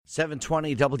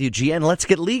720 WGN. Let's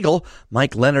get legal.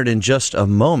 Mike Leonard in just a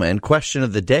moment. Question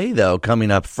of the day, though,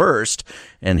 coming up first.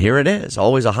 And here it is.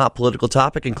 Always a hot political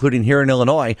topic, including here in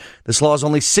Illinois. This law is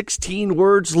only 16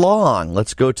 words long.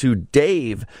 Let's go to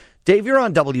Dave. Dave, you're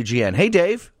on WGN. Hey,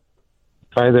 Dave.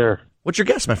 Hi there. What's your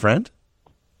guess, my friend?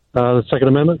 The Second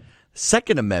Amendment?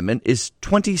 Second Amendment is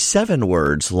 27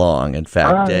 words long, in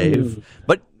fact, Dave.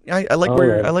 But I like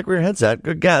where your head's at.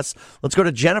 Good guess. Let's go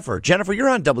to Jennifer. Jennifer, you're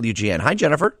on WGN. Hi,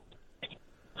 Jennifer.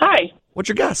 Hi. What's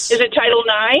your guess? Is it Title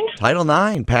IX? Title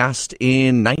IX passed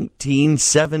in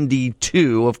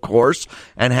 1972, of course,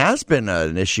 and has been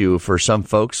an issue for some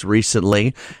folks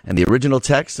recently. And the original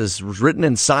text is written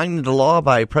and signed into law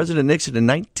by President Nixon in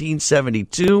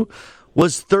 1972.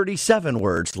 Was 37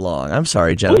 words long. I'm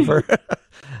sorry, Jennifer.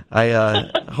 I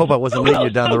hope I wasn't leading you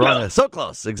down the wrong. So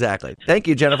close, exactly. Thank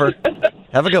you, Jennifer.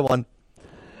 Have a good one.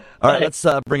 All right, let's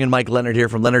bring in Mike Leonard here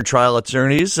from Leonard Trial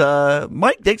Attorneys.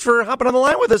 Mike, thanks for hopping on the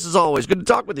line with us, as always. Good to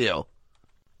talk with you.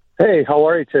 Hey, how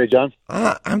are you today, John?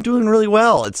 I'm doing really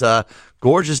well. It's a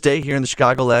gorgeous day here in the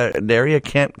Chicago area.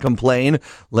 Can't complain.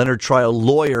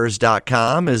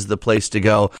 LeonardTrialLawyers.com is the place to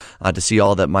go to see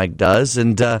all that Mike does.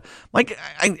 And Mike,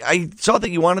 I saw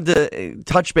that you wanted to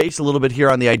touch base a little bit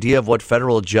here on the idea of what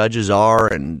federal judges are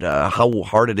and how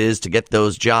hard it is to get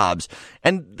those jobs.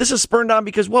 And this is spurned on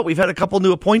because we've had a couple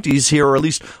new appointees here, or at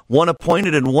least one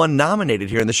appointed and one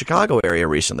nominated here in the Chicago area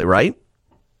recently, right?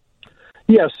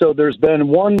 Yeah, so there's been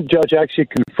one judge actually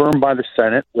confirmed by the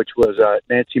Senate, which was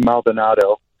Nancy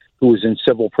Maldonado, who was in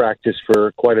civil practice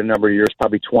for quite a number of years,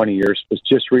 probably 20 years, was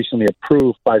just recently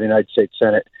approved by the United States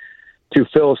Senate to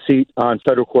fill a seat on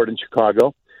federal court in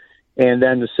Chicago. And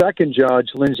then the second judge,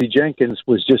 Lindsey Jenkins,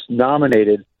 was just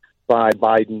nominated by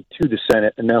Biden to the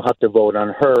Senate, and they'll have to vote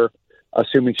on her.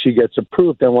 Assuming she gets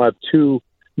approved, then we'll have two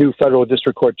new federal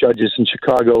district court judges in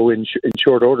Chicago in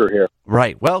short order here.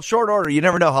 Right. Well, short order. You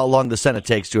never know how long the Senate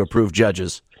takes to approve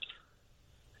judges.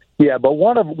 Yeah, but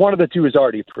one of the two is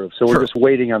already approved, so we're just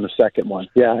waiting on the second one.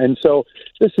 Yeah, and so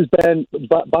this has been.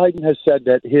 Biden has said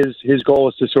that his goal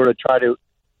is to sort of try to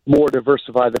more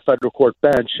diversify the federal court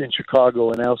bench in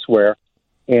Chicago and elsewhere,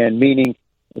 and meaning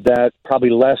that probably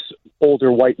less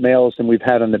older white males than we've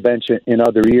had on the bench in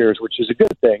other years, which is a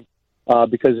good thing.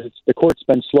 Because the court's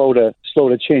been slow to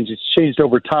change. It's changed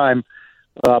over time,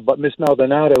 but Ms.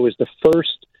 Maldonado is the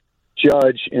first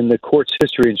judge in the court's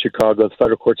history in Chicago, the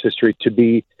federal court's history, to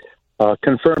be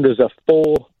confirmed as a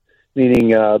full,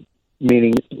 meaning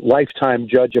lifetime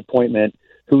judge appointment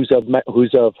who's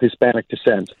of Hispanic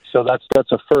descent. So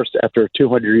that's a first after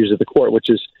 200 years of the court, which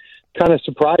is kind of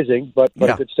surprising, but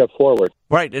a good step forward.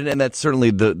 Right, and that's certainly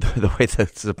the way the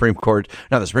Supreme Court,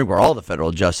 not the Supreme Court, all the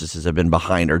federal justices have been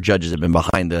behind, or judges have been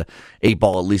behind the eight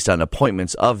ball, at least on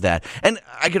appointments of that. And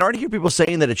I can already hear people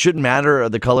saying that it shouldn't matter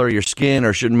the color of your skin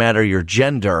or shouldn't matter your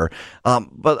gender.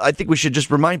 But I think we should just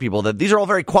remind people that these are all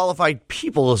very qualified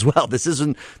people as well. They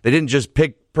didn't just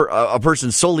pick a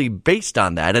person solely based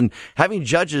on that. And having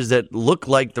judges that look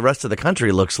like the rest of the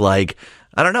country looks like,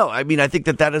 I don't know. I mean, I think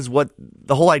that is what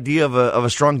the whole idea of a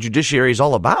strong judiciary is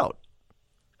all about.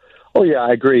 Oh, yeah,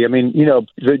 I agree. I mean,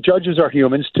 the judges are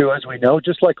humans, too, as we know,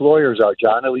 just like lawyers are,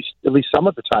 John, at least some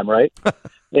of the time, right?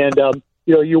 And,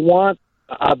 you want,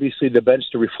 obviously, the bench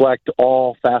to reflect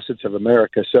all facets of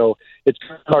America. So it's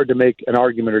hard to make an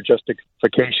argument or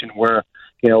justification where,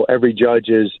 every judge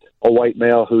is a white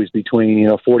male who's between,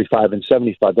 45 and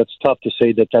 75. That's tough to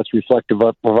say that that's reflective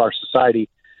of our society,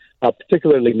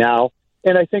 particularly now.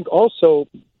 And I think also,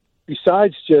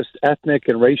 besides just ethnic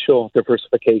and racial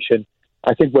diversification,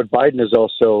 I think what Biden is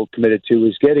also committed to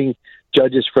is getting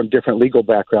judges from different legal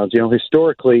backgrounds.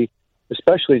 Historically,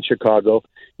 especially in Chicago,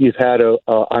 you've had an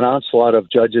onslaught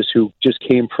of judges who just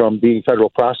came from being federal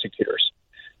prosecutors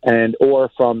or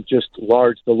from just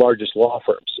the largest law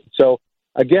firms. So,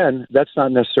 again, that's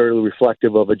not necessarily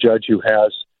reflective of a judge who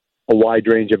has a wide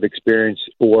range of experience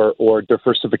or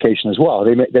diversification as well.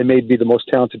 They may be the most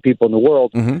talented people in the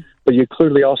world, but you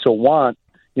clearly also want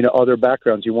other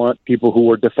backgrounds. You want people who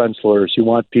were defense lawyers. You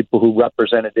want people who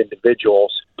represented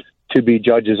individuals to be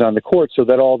judges on the court so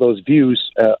that all those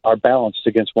views are balanced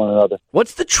against one another.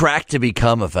 What's the track to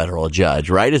become a federal judge,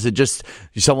 right? Is it just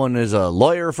someone is a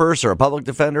lawyer first or a public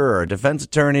defender or a defense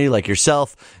attorney like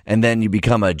yourself, and then you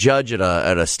become a judge at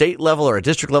a state level or a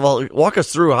district level? Walk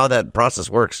us through how that process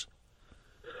works.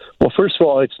 Well, first of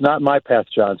all, it's not my path,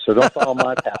 John, so don't follow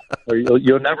my path, or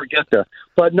you'll never get there.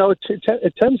 But no,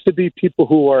 it tends to be people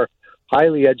who are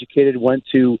highly educated, went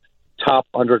to top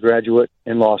undergraduate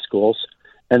and law schools,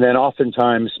 and then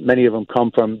oftentimes many of them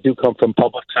come from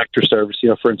public sector service.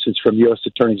 For instance, from U.S.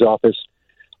 Attorney's Office,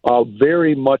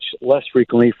 very much less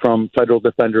frequently from federal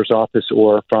defender's office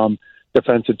or from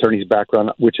defense attorney's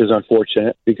background, which is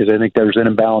unfortunate because I think there's an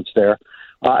imbalance there.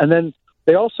 And then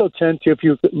they also tend to, if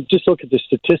you just look at the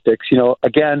statistics,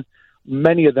 again,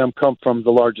 many of them come from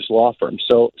the largest law firms.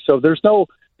 So there's no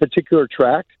particular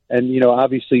track. And,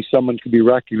 obviously someone could be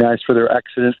recognized for their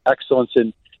excellence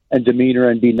and demeanor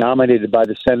and be nominated by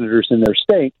the senators in their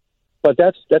state. But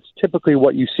that's typically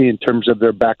what you see in terms of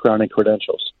their background and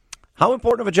credentials. How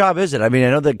important of a job is it? I mean, I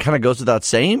know that kind of goes without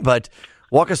saying, but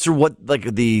walk us through what,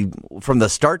 from the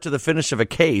start to the finish of a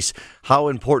case, how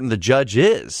important the judge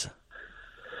is.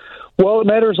 Well, it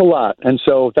matters a lot, and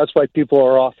so that's why people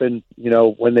are often,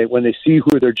 when they see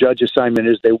who their judge assignment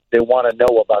is, they want to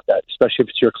know about that, especially if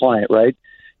it's your client, right?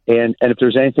 And if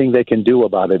there's anything they can do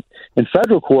about it. In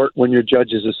federal court, when your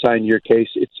judge is assigned your case,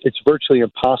 it's virtually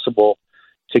impossible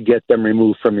to get them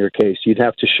removed from your case. You'd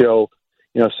have to show,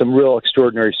 some real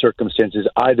extraordinary circumstances,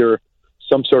 either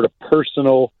some sort of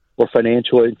personal or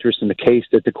financial interest in the case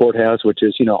that the court has, which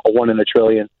is, a 1 in a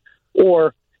trillion,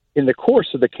 or in the course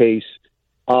of the case,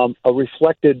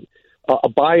 a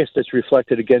bias that's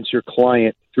reflected against your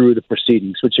client through the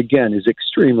proceedings, which again is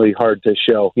extremely hard to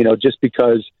show. Just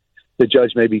because the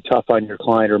judge may be tough on your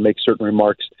client or make certain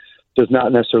remarks does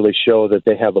not necessarily show that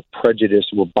they have a prejudice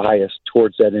or bias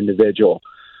towards that individual.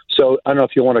 So I don't know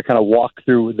if you want to kind of walk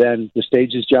through then the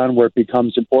stages, John, where it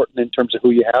becomes important in terms of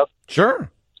who you have.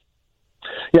 Sure.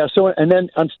 Yeah. So, and then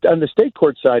on the state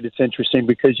court side, it's interesting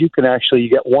because you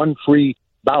get one free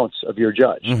bounce of your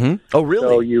judge. Mm-hmm. Oh, really?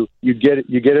 So you get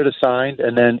it assigned,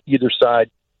 and then either side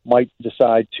might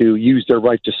decide to use their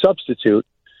right to substitute,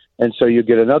 and so you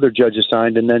get another judge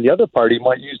assigned, and then the other party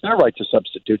might use their right to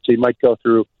substitute. So you might go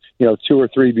through 2 or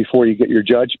 3 before you get your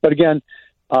judge. But again,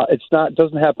 it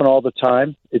doesn't happen all the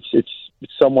time. It's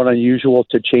somewhat unusual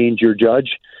to change your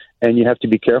judge, and you have to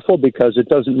be careful because it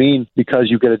doesn't mean because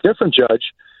you get a different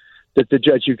judge that the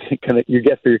judge you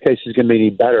get for your case is going to be any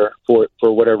better for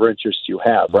whatever interests you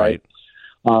have, right?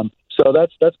 So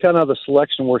that's kind of how the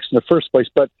selection works in the first place.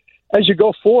 But as you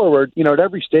go forward, at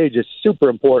every stage, it's super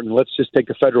important. Let's just take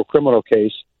a federal criminal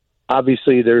case.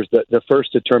 Obviously, there's the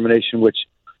first determination, which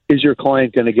is your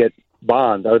client going to get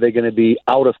bond? Are they going to be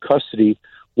out of custody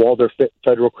while their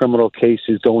federal criminal case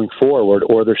is going forward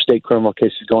or their state criminal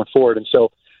case is going forward? And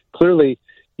so clearly,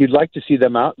 you'd like to see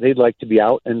them out. They'd like to be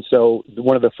out. And so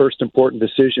one of the first important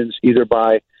decisions, either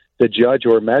by the judge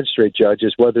or magistrate judge,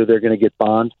 is whether they're going to get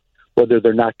bond, whether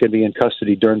they're not going to be in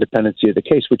custody during dependency of the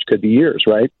case, which could be years,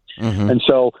 right? Mm-hmm. And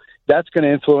so that's going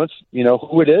to influence,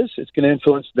 who it is. It's going to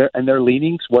influence their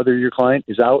leanings, whether your client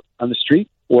is out on the street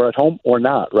or at home or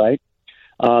not, right?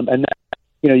 And that,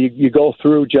 you go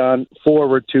through, John,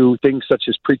 forward to things such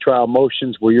as pretrial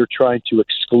motions where you're trying to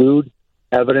exclude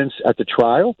evidence at the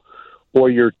trial, or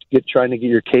you're trying to get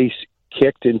your case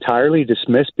kicked entirely,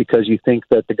 dismissed because you think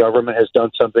that the government has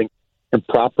done something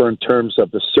improper in terms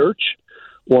of the search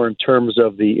or in terms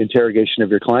of the interrogation of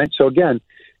your client. So again,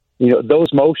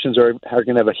 those motions are going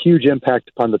to have a huge impact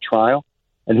upon the trial,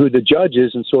 and who the judge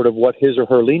is and sort of what his or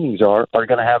her leanings are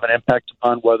going to have an impact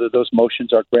upon whether those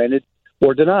motions are granted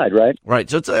or denied, right? Right.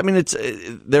 So it's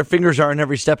their fingers are in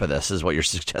every step of this, is what you're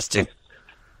suggesting.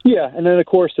 Yeah, and then of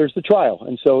course there's the trial,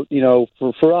 and so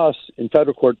for us in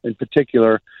federal court in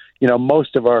particular,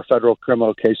 most of our federal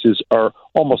criminal cases are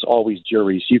almost always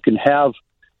juries. You can have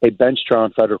a bench trial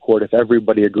in federal court if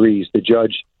everybody agrees, the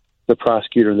judge, the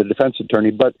prosecutor, and the defense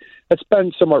attorney, but that's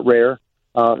been somewhat rare,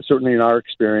 certainly in our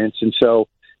experience. And so,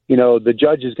 the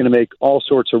judge is going to make all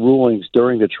sorts of rulings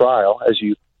during the trial, as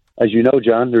you know,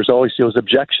 John. There's always those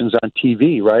objections on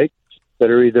TV, right, that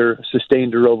are either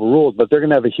sustained or overruled, but they're going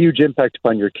to have a huge impact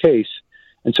upon your case.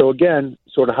 And so again,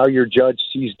 sort of how your judge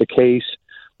sees the case,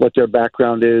 what their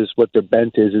background is, what their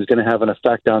bent is going to have an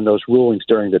effect on those rulings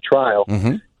during the trial.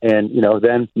 Mm-hmm. And,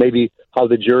 then maybe what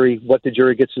the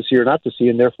jury gets to see or not to see,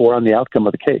 and therefore on the outcome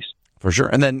of the case. For sure.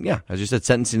 And then, as you said,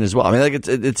 sentencing as well. I mean,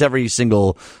 it's every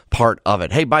single part of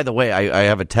it. Hey, by the way, I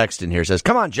have a text in here that says,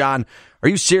 come on, John, are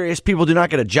you serious? People do not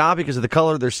get a job because of the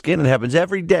color of their skin. It happens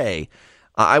every day.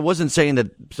 I wasn't saying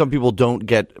that some people don't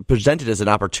get presented as an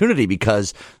opportunity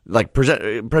because, like,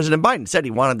 President Biden said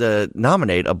he wanted to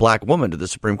nominate a black woman to the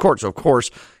Supreme Court. So, of course,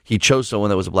 he chose someone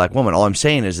that was a black woman. All I'm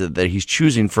saying is that he's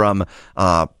choosing from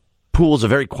pools of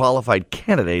very qualified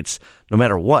candidates no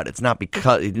matter what. It's not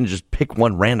because he didn't just pick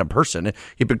one random person.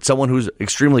 He picked someone who's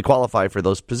extremely qualified for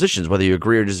those positions, whether you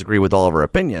agree or disagree with all of our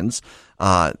opinions.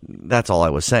 That's all I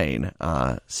was saying.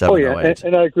 And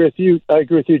I agree with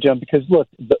you. John, because look,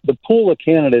 the pool of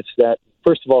candidates that,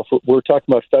 first of all, we're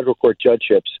talking about federal court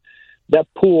judgeships, that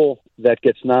pool that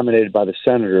gets nominated by the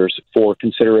senators for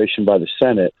consideration by the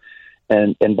Senate,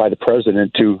 and by the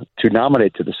president to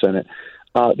nominate to the Senate.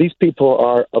 These people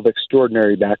are of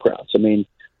extraordinary backgrounds. I mean,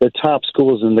 the top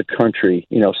schools in the country,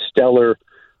 stellar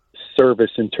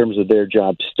service in terms of their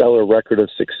job, stellar record of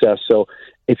success. So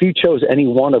if you chose any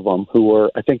one of them who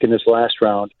were, I think in this last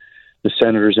round, the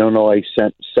senators in Illinois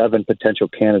sent 7 potential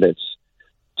candidates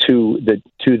to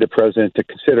the president to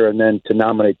consider and then to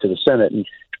nominate to the Senate. And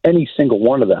any single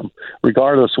one of them,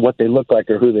 regardless of what they look like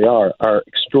or who they are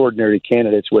extraordinary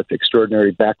candidates with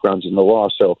extraordinary backgrounds in the law.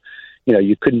 So,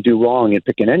 you couldn't do wrong in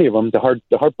picking any of them. The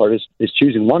hard part is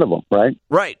choosing one of them, right?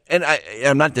 Right. And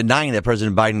I'm not denying that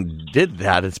President Biden did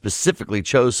that and specifically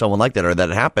chose someone like that, or that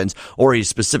it happens, or he's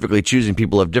specifically choosing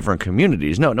people of different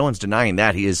communities. No one's denying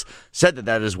that. He has said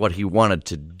that is what he wanted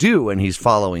to do, and he's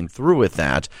following through with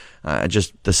that.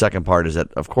 Just the second part is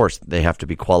that, of course, they have to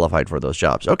be qualified for those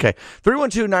jobs. Okay.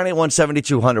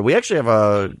 312-981-7200. We actually have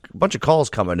a bunch of calls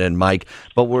coming in, Mike,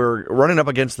 but we're running up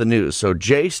against the news. So,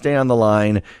 Jay, stay on the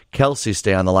line. Kelsey,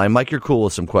 stay on the line. Mike, you're cool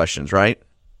with some questions, right?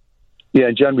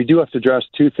 Yeah, John, we do have to address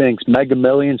 2 things, Mega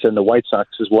Millions and the White Sox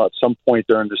as well at some point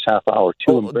during this half hour.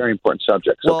 2 very important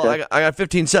subjects. Well, okay? I got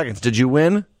 15 seconds. Did you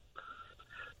win?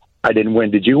 I didn't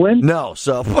win. Did you win? No,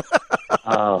 so...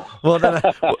 well, then,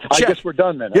 I guess we're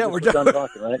done then. Yeah, we're done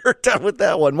talking, right? We're done with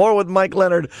that one. More with Mike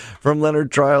Leonard from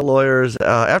Leonard Trial Lawyers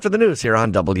after the news here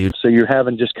on W. So you're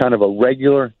having just kind of a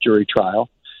regular jury trial.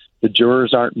 The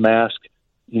jurors aren't masked.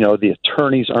 The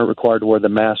attorneys aren't required to wear the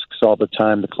masks all the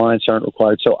time. The clients aren't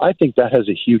required. So I think that has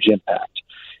a huge impact.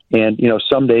 And,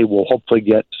 someday we'll hopefully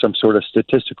get some sort of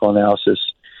statistical analysis,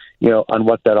 on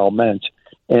what that all meant.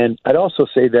 And I'd also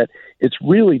say that it's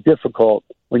really difficult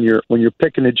when you're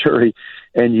picking a jury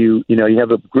and you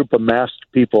have a group of masked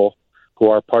people who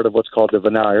are part of what's called the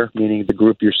venire, meaning the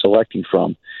group you're selecting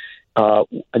from,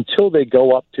 until they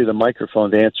go up to the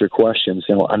microphone to answer questions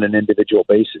on an individual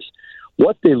basis.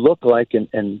 What they look like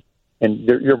and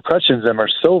your impressions of them are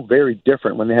so very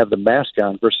different when they have the mask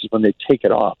on versus when they take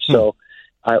it off. So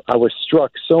I was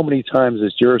struck so many times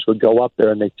as jurors would go up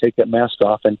there and they take that mask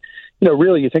off, and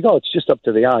really you think, oh, it's just up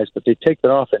to the eyes, but they take it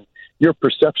off, and your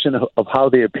perception of how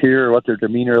they appear, what their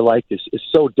demeanor like is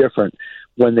so different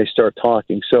when they start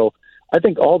talking. So I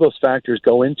think all those factors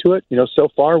go into it. So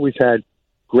far we've had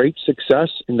great success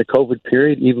in the COVID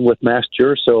period, even with masked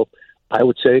jurors. So I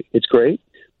would say it's great.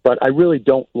 But I really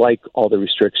don't like all the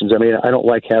restrictions. I mean, I don't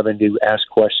like having to ask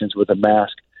questions with a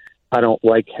mask. I don't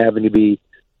like having to be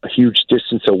a huge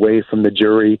distance away from the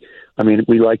jury. I mean,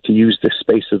 we like to use the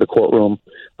space of the courtroom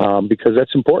because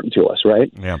that's important to us,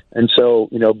 right? Yeah. And so,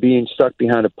 being stuck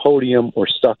behind a podium or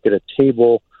stuck at a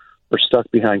table or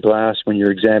stuck behind glass when you're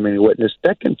examining a witness,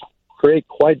 that can create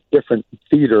quite different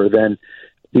theater than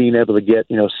being able to get,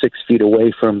 6 feet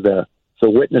away from the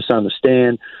witness on the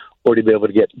stand, or to be able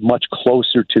to get much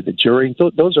closer to the jury.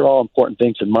 Those are all important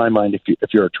things in my mind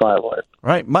if you're a trial lawyer. All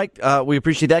right, Mike, we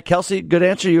appreciate that. Kelsey, good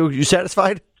answer. You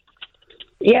satisfied?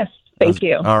 Yes, thank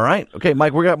you. All right. Okay,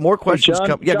 Mike, we got more questions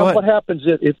coming. Yeah, John, go ahead. What happens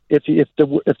if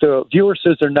the viewer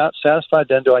says they're not satisfied?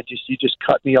 Then you just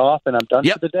cut me off and I'm done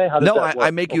for the day? How does that work?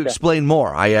 I make you explain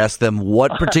more. I ask them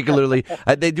what particularly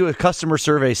they do a customer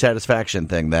survey satisfaction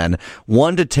thing. Then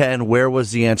 1 to 10, where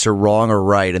was the answer wrong or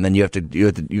right, and then you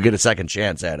get a second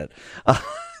chance at it.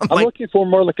 I'm looking for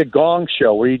more like a Gong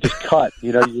show where you just cut.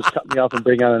 You just cut me off and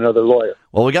bring on another lawyer.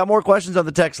 Well, we got more questions on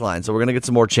the text line, so we're going to get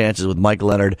some more chances with Mike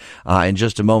Leonard in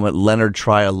just a moment.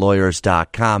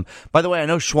 LeonardTrialLawyers.com. By the way, I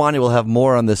know Schwani will have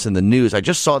more on this in the news. I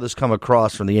just saw this come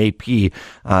across from the AP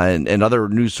and other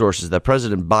news sources that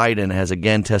President Biden has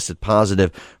again tested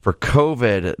positive for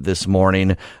COVID this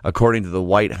morning, according to the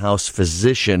White House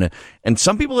physician. And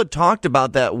some people had talked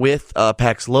about that with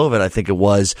Paxlovid, I think it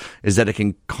was, is that it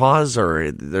can cause, or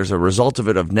there's a result of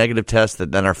it, of negative tests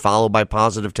that then are followed by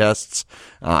positive tests.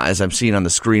 As I'm seeing on the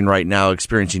screen right now,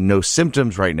 experiencing no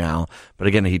symptoms right now. But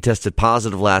again, he tested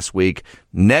positive last week,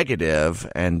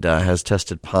 negative, and has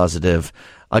tested positive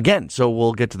again. So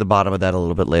we'll get to the bottom of that a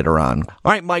little bit later on.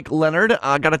 All right, Mike Leonard,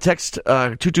 I got a text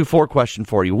 224 question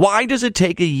for you. Why does it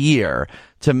take a year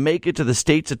to make it to the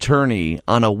state's attorney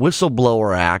on a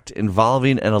whistleblower act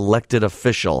involving an elected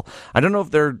official? I don't know if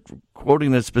they're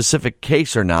quoting a specific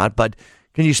case or not, but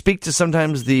can you speak to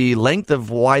sometimes the length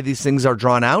of why these things are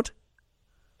drawn out?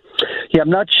 Yeah, I'm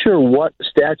not sure what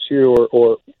statute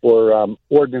or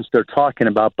ordinance they're talking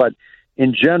about, but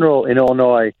in general, in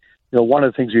Illinois, one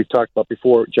of the things we've talked about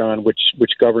before, John, which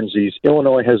governs these,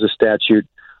 Illinois has a statute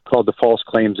called the False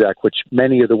Claims Act, which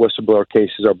many of the whistleblower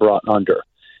cases are brought under.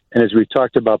 And as we've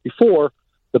talked about before,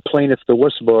 the plaintiff, the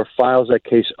whistleblower, files that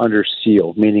case under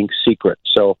seal, meaning secret.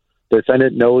 So the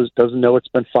defendant doesn't know it's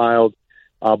been filed,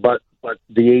 but but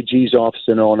the AG's office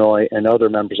in Illinois and other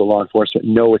members of law enforcement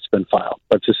know it's been filed,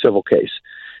 but it's a civil case.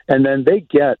 And then they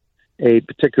get a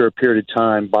particular period of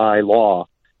time by law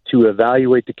to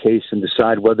evaluate the case and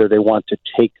decide whether they want to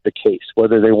take the case,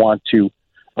 whether they want to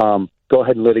go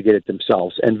ahead and litigate it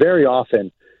themselves. And very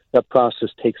often that process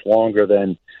takes longer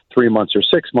than 3 months or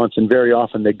 6 months, and very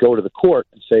often they go to the court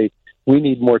and say, we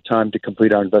need more time to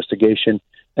complete our investigation.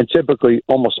 And typically,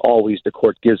 almost always, the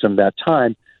court gives them that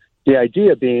time. The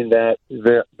idea being that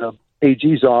the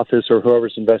AG's office or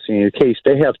whoever's investigating the case,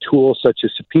 they have tools such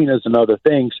as subpoenas and other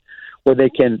things where they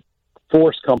can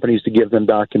force companies to give them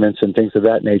documents and things of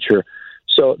that nature.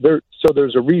 So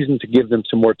there's a reason to give them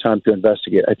some more time to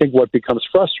investigate. I think what becomes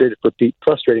frustrating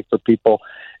for people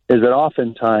is that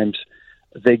oftentimes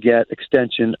they get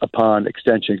extension upon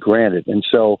extension granted. And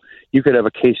so you could have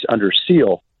a case under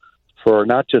seal for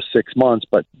not just 6 months,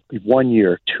 but 1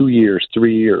 year, 2 years,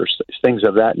 3 years, things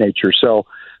of that nature. So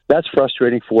that's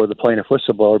frustrating for the plaintiff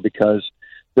whistleblower because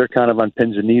they're kind of on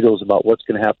pins and needles about what's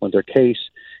going to happen with their case.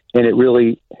 And it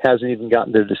really hasn't even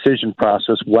gotten to the decision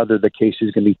process whether the case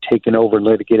is going to be taken over and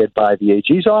litigated by the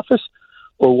AG's office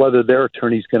or whether their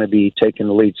attorney is going to be taking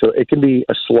the lead. So it can be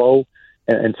a slow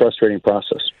and frustrating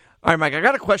process. All right, Mike, I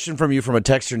got a question from you from a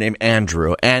texter named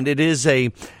Andrew, and it is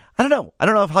I don't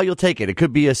know how you'll take it. It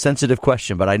could be a sensitive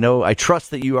question, but I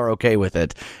trust that you are okay with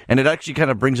it. And it actually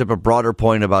kind of brings up a broader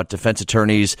point about defense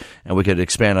attorneys, and we could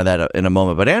expand on that in a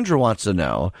moment. But Andrew wants to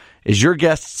know, is your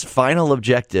guest's final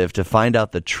objective to find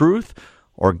out the truth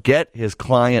or get his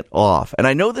client off? And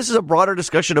I know this is a broader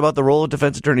discussion about the role of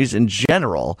defense attorneys in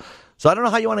general, so I don't know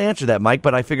how you want to answer that, Mike,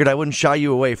 but I figured I wouldn't shy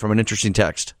you away from an interesting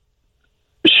text.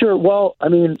 Sure. Well, I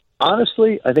mean,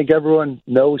 honestly, I think everyone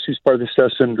knows who's part of the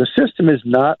system. The system is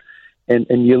not, and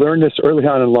you learn this early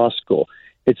on in law school,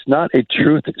 it's not a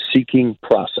truth-seeking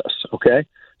process, okay?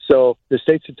 So the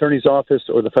state's attorney's office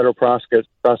or the federal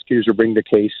prosecutors will bring the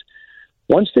case.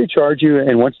 Once they charge you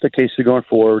and once the case is going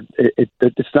forward,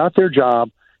 it's not their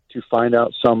job to find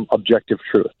out some objective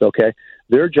truth, okay?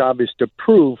 Their job is to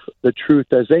prove the truth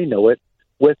as they know it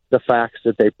with the facts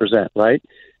that they present, right?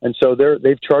 And so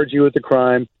they've charged you with the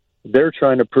crime. They're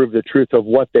trying to prove the truth of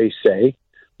what they say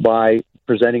by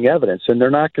presenting evidence, and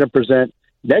they're not going to present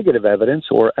negative evidence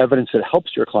or evidence that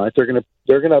helps your client. They're going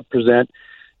to present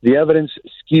the evidence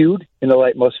skewed in the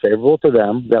light most favorable to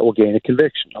them that will gain a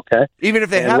conviction. Okay, even if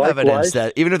they have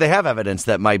evidence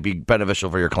that might be beneficial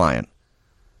for your client.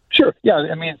 Sure. Yeah.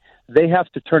 I mean, they have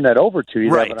to turn that over to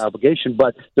you. They have an obligation,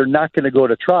 but they're not going to go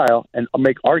to trial and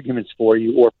make arguments for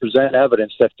you or present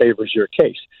evidence that favors your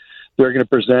case. They're going to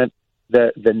present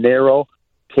the narrow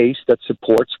case that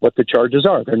supports what the charges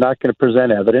are. They're not going to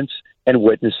present evidence and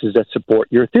witnesses that support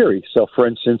your theory. So, for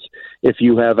instance, if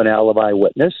you have an alibi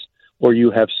witness or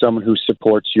you have someone who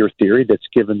supports your theory that's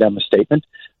given them a statement,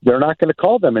 they're not going to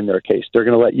call them in their case. They're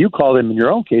going to let you call them in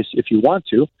your own case if you want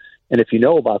to and if you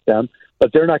know about them,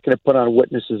 but they're not going to put on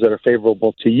witnesses that are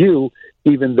favorable to you,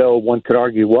 even though one could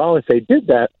argue, well, if they did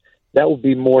that, that would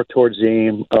be more towards the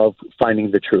aim of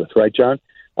finding the truth, right, John?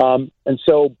 And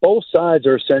so both sides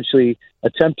are essentially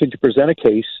attempting to present a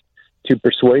case to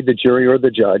persuade the jury or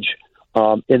the judge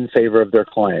in favor of their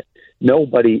client.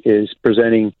 Nobody is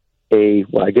presenting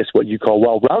I guess what you call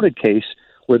well-rounded case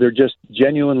where they're just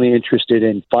genuinely interested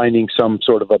in finding some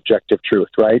sort of objective truth,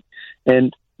 right?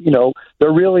 And,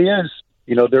 there really is,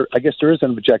 I guess there is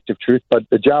an objective truth, but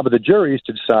the job of the jury is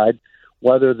to decide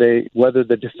whether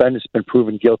the defendant's been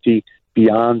proven guilty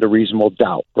beyond a reasonable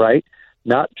doubt, right?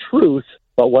 Not truth,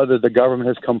 but whether the government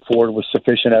has come forward with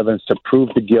sufficient evidence to prove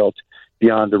the guilt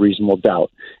beyond a reasonable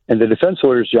doubt. And the defense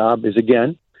lawyer's job is,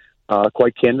 again,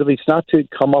 quite candidly, it's not to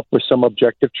come up with some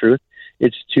objective truth.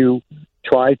 It's to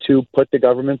try to put the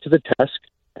government to the test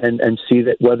and see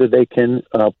that whether they can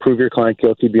prove your client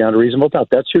guilty beyond a reasonable doubt.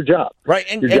 That's your job. Right.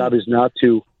 Your job is not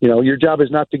to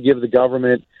give the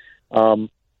government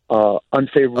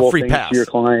unfavorable things to your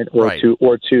client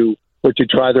or to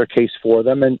try their case for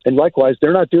them. And likewise,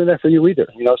 they're not doing that for you either.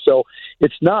 So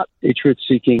it's not a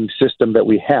truth-seeking system that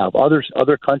we have.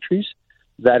 Other countries,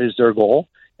 that is their goal,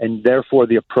 and therefore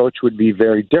the approach would be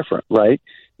very different, right?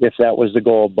 If that was the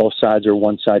goal of both sides or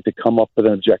one side to come up with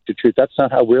an objective truth. That's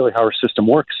not how our system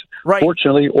works, right?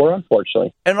 Fortunately or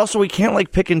unfortunately. And also, we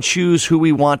can't pick and choose who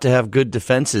we want to have good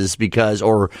defenses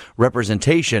or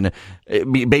representation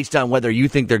based on whether you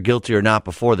think they're guilty or not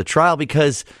before the trial,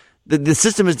 because the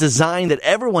system is designed that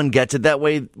everyone gets it that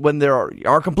way when there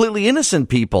are completely innocent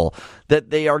people, that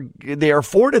they are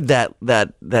afforded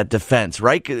that defense,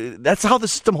 right? That's how the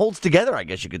system holds together, I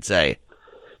guess you could say.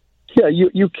 Yeah,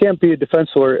 you can't be a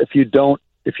defense lawyer if you don't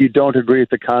if you don't agree with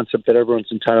the concept that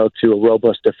everyone's entitled to a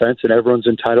robust defense and everyone's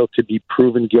entitled to be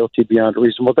proven guilty beyond a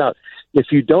reasonable doubt, if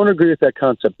you don't agree with that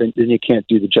concept, then you can't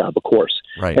do the job, of course.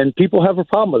 Right. And people have a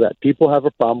problem with that. People have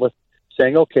a problem with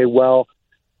saying, okay, well,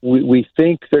 we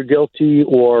think they're guilty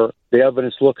or the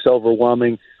evidence looks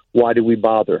overwhelming. Why do we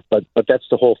bother? But that's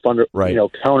the whole right.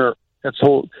 That's the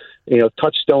whole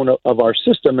touchstone of our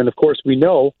system. And of course, we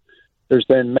know there's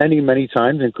been many, many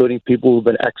times, including people who've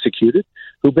been executed,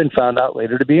 who've been found out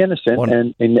later to be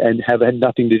innocent and have had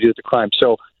nothing to do with the crime.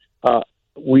 So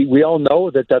we all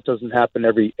know that doesn't happen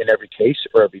in every case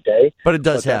or every day. But it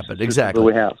does happen, exactly.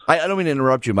 We have. I don't mean to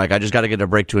interrupt you, Mike. I just got to get a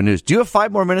break to a news. Do you have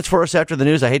 5 more minutes for us after the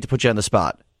news? I hate to put you on the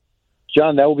spot.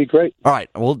 John, that would be great. All right,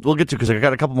 we'll get to, because I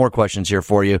got a couple more questions here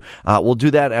for you. We'll do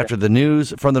that after the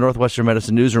news from the Northwestern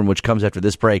Medicine Newsroom, which comes after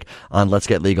this break on Let's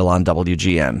Get Legal on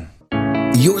WGN.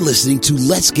 You're listening to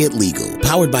Let's Get Legal,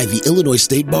 powered by the Illinois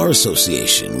State Bar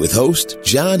Association, with host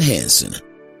John Hanson.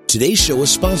 Today's show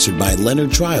is sponsored by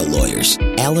Leonard Trial Lawyers,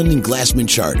 Allen and Glassman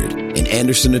Chartered, and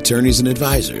Anderson Attorneys and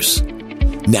Advisors.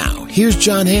 Now, here's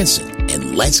John Hanson,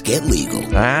 and Let's Get Legal.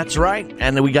 That's right.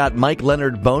 And we got Mike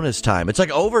Leonard bonus time. It's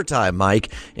like overtime,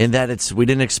 Mike, in that we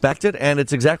didn't expect it, and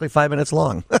it's exactly 5 minutes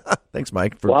long. Thanks,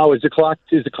 Mike. Wow, is the clock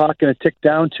going to tick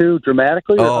down too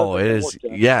dramatically? Oh, it is.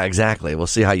 Yeah, exactly. We'll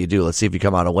see how you do. Let's see if you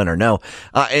come out a winner. No.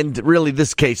 And really,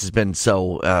 this case has been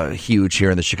so huge here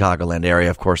in the Chicagoland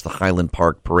area. Of course, the Highland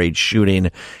Park parade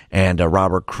shooting, and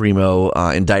Robert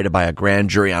Crimo indicted by a grand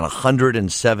jury on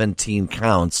 117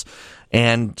 counts.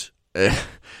 And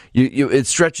it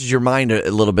stretches your mind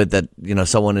a little bit that,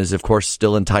 someone is, of course,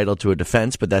 still entitled to a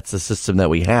defense, but that's the system that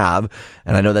we have.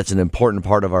 And I know that's an important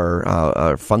part of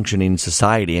our functioning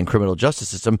society and criminal justice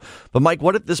system. But, Mike,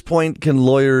 what at this point can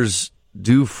lawyers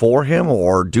do for him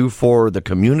or do for the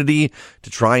community to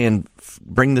try and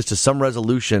bring this to some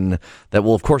resolution that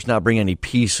will, of course, not bring any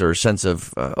peace or sense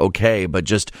of okay, but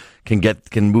just can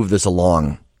move this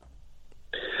along?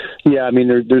 Yeah, I mean,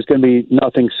 there's going to be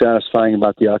nothing satisfying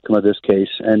about the outcome of this case.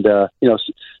 And,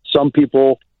 some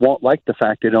people won't like the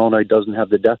fact that Illinois doesn't have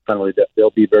the death penalty. They'll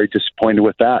be very disappointed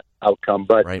with that outcome.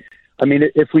 But, right. I mean,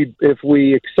 if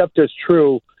we accept as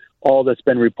true all that's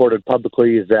been reported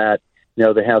publicly is that,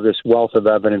 they have this wealth of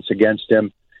evidence against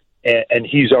him, and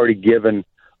he's already given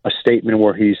a statement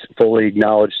where he's fully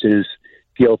acknowledged his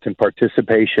guilt and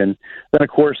participation, then of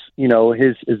course,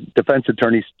 his defense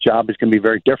attorney's job is going to be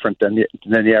very different than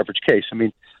the average case. I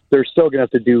mean, they're still going to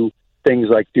have to do things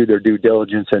like do their due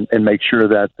diligence and make sure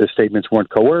that the statements weren't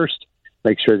coerced,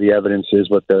 make sure the evidence is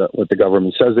what the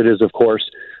government says it is, of course.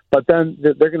 But then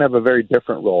they're going to have a very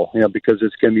different role, because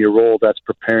it's going to be a role that's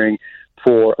preparing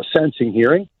for a sentencing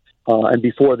hearing. And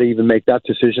before they even make that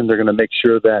decision, they're going to make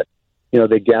sure that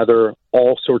they gather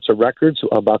all sorts of records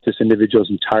about this individual's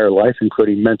entire life,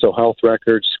 including mental health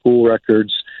records, school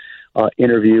records,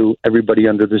 interview everybody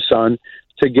under the sun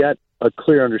to get a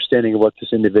clear understanding of what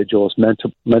this individual's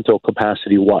mental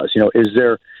capacity was. Is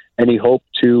there any hope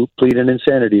to plead an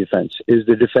insanity offense? Is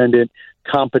the defendant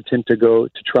competent to go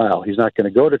to trial? He's not going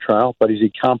to go to trial, but is he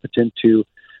competent to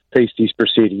face these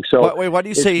proceedings? So, wait, why do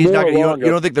you say he's not going to?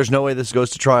 You don't think there's no way this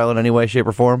goes to trial in any way, shape,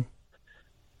 or form?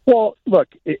 Well, look,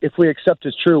 if we accept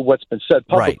as true what's been said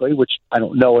publicly, right, which I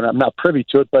don't know and I'm not privy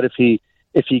to it, but if he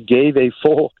gave a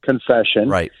full confession,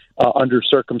 right, under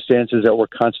circumstances that were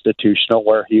constitutional,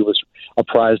 where he was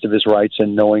apprised of his rights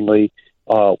and knowingly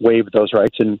waived those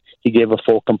rights, and he gave a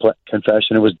full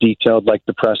confession, it was detailed like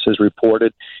the press has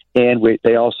reported, and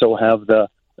they also have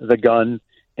the gun,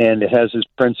 and it has his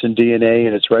prints and DNA,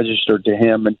 and it's registered to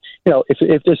him. And,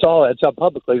 if this all adds up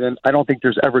publicly, then I don't think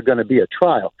there's ever going to be a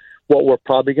trial. What we're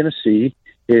probably going to see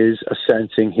is a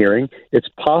sentencing hearing. It's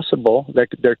possible that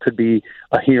there could be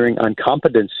a hearing on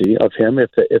competency of him if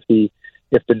the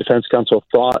defense counsel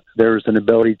thought there was an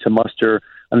ability to muster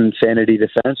an insanity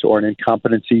defense or an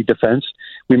incompetency defense.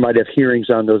 We might have hearings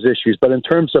on those issues. But in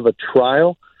terms of a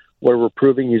trial where we're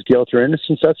proving his guilt or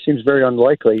innocence, that seems very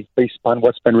unlikely based upon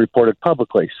what's been reported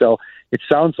publicly. So it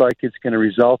sounds like it's going to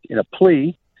result in a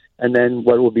plea, and then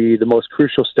what will be the most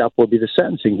crucial step will be the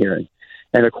sentencing hearing.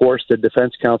 And, of course, the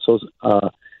defense counsel's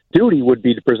duty would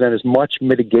be to present as much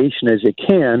mitigation as they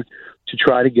can to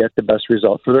try to get the best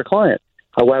result for their client.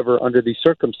 However, under these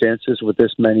circumstances, with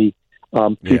this many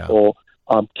people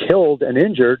killed and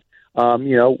injured,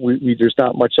 there's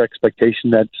not much expectation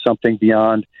that something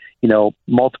beyond,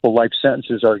 multiple life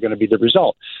sentences are going to be the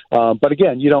result. But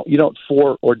again, you don't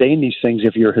foreordain these things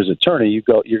if you're his attorney. You're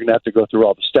going to have to go through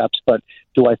all the steps. But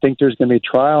do I think there's going to be a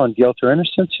trial on guilt or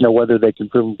innocence? Whether they can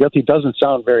prove him guilty doesn't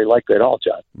sound very likely at all,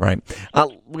 John. Right.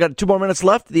 We got 2 more minutes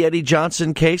left. The Eddie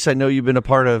Johnson case. I know you've been a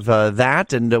part of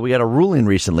that, and we had a ruling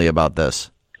recently about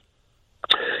this.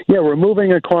 Yeah, we're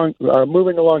moving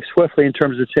along swiftly in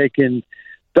terms of taking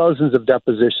dozens of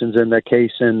depositions in that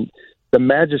case, and the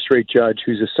magistrate judge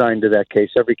who's assigned to that case,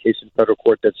 every case in federal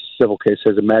court that's a civil case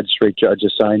has a magistrate judge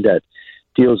assigned that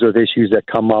deals with issues that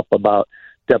come up about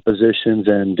depositions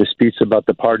and disputes about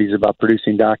the parties about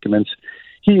producing documents.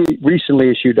 He recently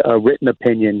issued a written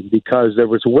opinion because there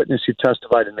was a witness who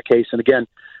testified in the case. And again,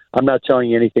 I'm not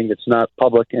telling you anything that's not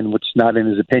public and which is not in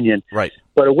his opinion. Right.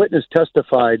 But a witness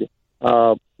testified,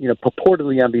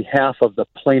 purportedly on behalf of the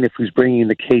plaintiff who's bringing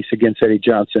the case against Eddie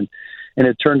Johnson. And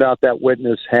it turned out that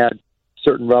witness had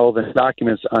certain relevant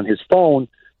documents on his phone,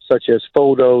 such as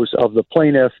photos of the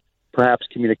plaintiff, perhaps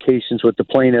communications with the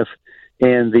plaintiff.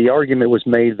 And the argument was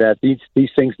made that these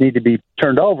things need to be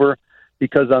turned over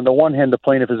because on the one hand, the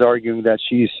plaintiff is arguing that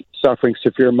she's suffering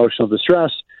severe emotional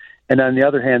distress. And on the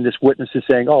other hand, this witness is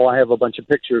saying, I have a bunch of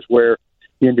pictures where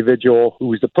the individual who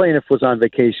was the plaintiff was on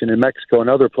vacation in Mexico and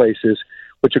other places,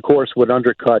 which of course would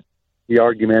undercut the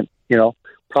argument,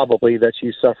 probably that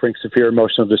she's suffering severe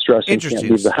emotional distress and can't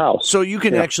leave the house. So you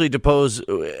can actually depose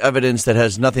evidence that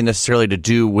has nothing necessarily to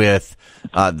do with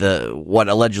what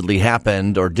allegedly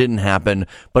happened or didn't happen,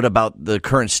 but about the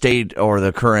current state or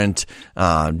the current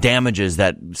damages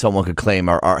that someone could claim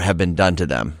have been done to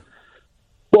them.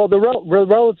 Well, the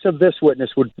relatives of this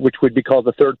witness, which would be called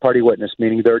a third-party witness,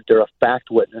 meaning they're a fact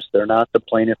witness. They're not the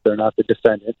plaintiff. They're not the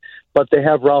defendant. But they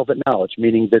have relevant knowledge,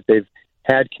 meaning that they've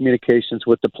had communications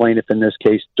with the plaintiff in this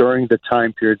case during the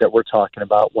time period that we're talking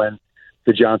about when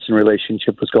the Johnson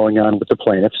relationship was going on with the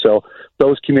plaintiff. So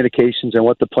those communications and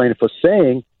what the plaintiff was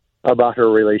saying about her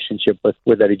relationship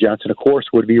with Eddie Johnson, of course,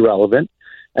 would be relevant.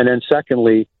 And then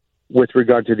secondly, with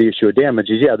regard to the issue of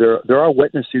damages, there are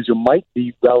witnesses who might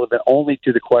be relevant only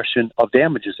to the question of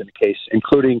damages in the case,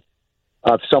 including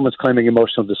if someone's claiming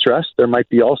emotional distress. There might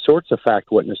be all sorts of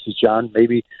fact witnesses, John,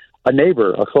 maybe a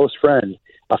neighbor, a close friend,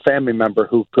 a family member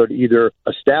who could either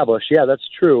establish, that's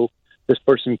true, this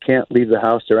person can't leave the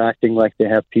house, they're acting like they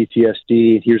have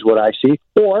PTSD, here's what I see,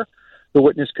 or the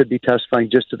witness could be testifying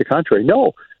just to the contrary.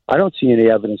 No, I don't see any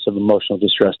evidence of emotional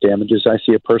distress damages. I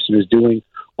see a person who's doing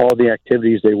all the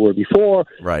activities they were before.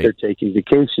 Right. They're taking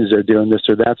vacations, they're doing this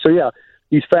or that. So,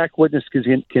 these fact witnesses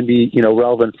can be,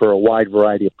 relevant for a wide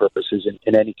variety of purposes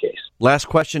in any case. Last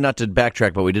question, not to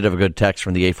backtrack, but we did have a good text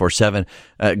from the 847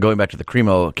 going back to the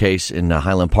Cremo case in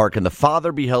Highland Park. Can the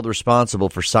father be held responsible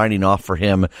for signing off for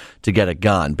him to get a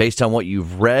gun? Based on what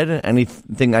you've read,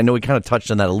 anything? I know we kind of touched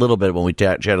on that a little bit when we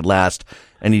chatted last.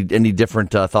 Any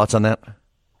different thoughts on that?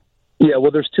 Yeah,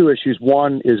 well, there's two issues.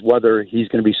 One is whether he's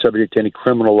going to be subject to any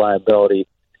criminal liability.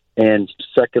 And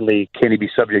secondly, can he be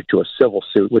subject to a civil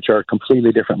suit, which are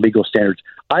completely different legal standards?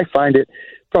 I find it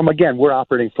we're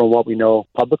operating from what we know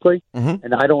publicly. Mm-hmm.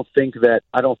 And I don't think that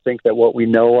what we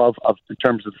know of in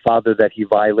terms of the father, that he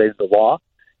violated the law.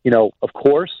 Of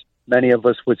course, many of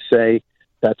us would say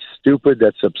that's stupid,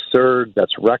 that's absurd,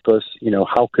 that's reckless.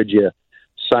 How could you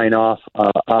sign off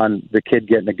on the kid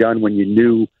getting a gun when you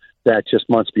knew that just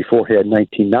months before he had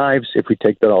 19 knives? If we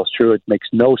take that all as true, it makes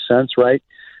no sense, right?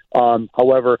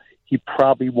 However, he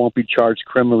probably won't be charged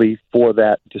criminally for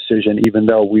that decision, even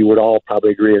though we would all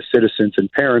probably agree as citizens and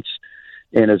parents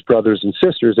and as brothers and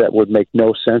sisters that would make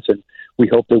no sense, and we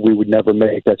hope that we would never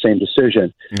make that same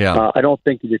decision. Yeah. I don't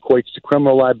think it equates to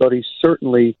criminal liability.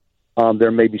 Certainly,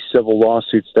 there may be civil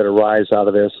lawsuits that arise out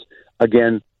of this.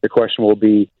 Again, the question will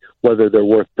be whether they're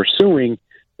worth pursuing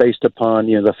based upon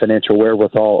the financial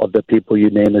wherewithal of the people you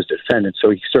name as defendants.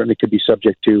 So he certainly could be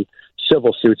subject to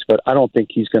civil suits, but I don't think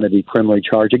he's going to be criminally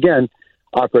charged. Again,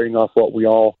 operating off what we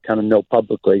all kind of know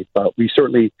publicly, but we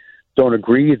certainly don't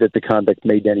agree that the conduct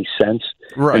made any sense,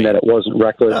 right, and that it wasn't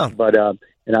reckless. No. But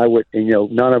and I would,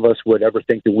 none of us would ever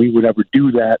think that we would ever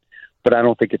do that. But I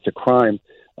don't think it's a crime,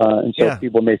 and so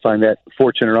people may find that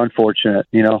fortunate or unfortunate.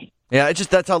 Yeah, it's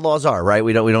just that's how laws are, right?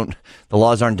 We don't. The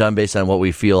laws aren't done based on what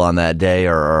we feel on that day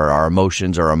or our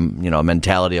emotions or a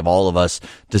mentality of all of us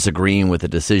disagreeing with a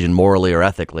decision morally or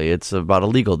ethically. It's about a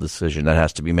legal decision that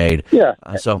has to be made. Yeah.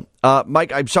 So,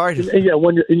 Mike, I'm sorry. Whether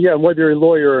you're a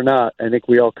lawyer or not, I think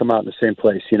we all come out in the same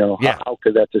place. How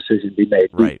could that decision be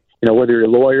made? Right. Whether you're a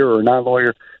lawyer or not a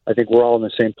lawyer, I think we're all in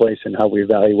the same place in how we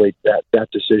evaluate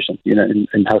that decision.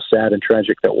 And how sad and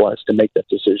tragic that was to make that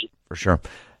decision. For sure.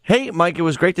 Hey, Mike, it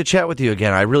was great to chat with you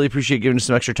again. I really appreciate giving us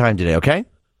some extra time today, okay?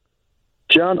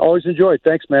 John, always enjoy it.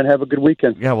 Thanks, man. Have a good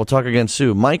weekend. Yeah, we'll talk again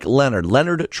soon. Mike Leonard,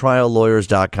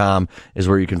 LeonardTrialLawyers.com is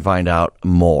where you can find out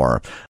more.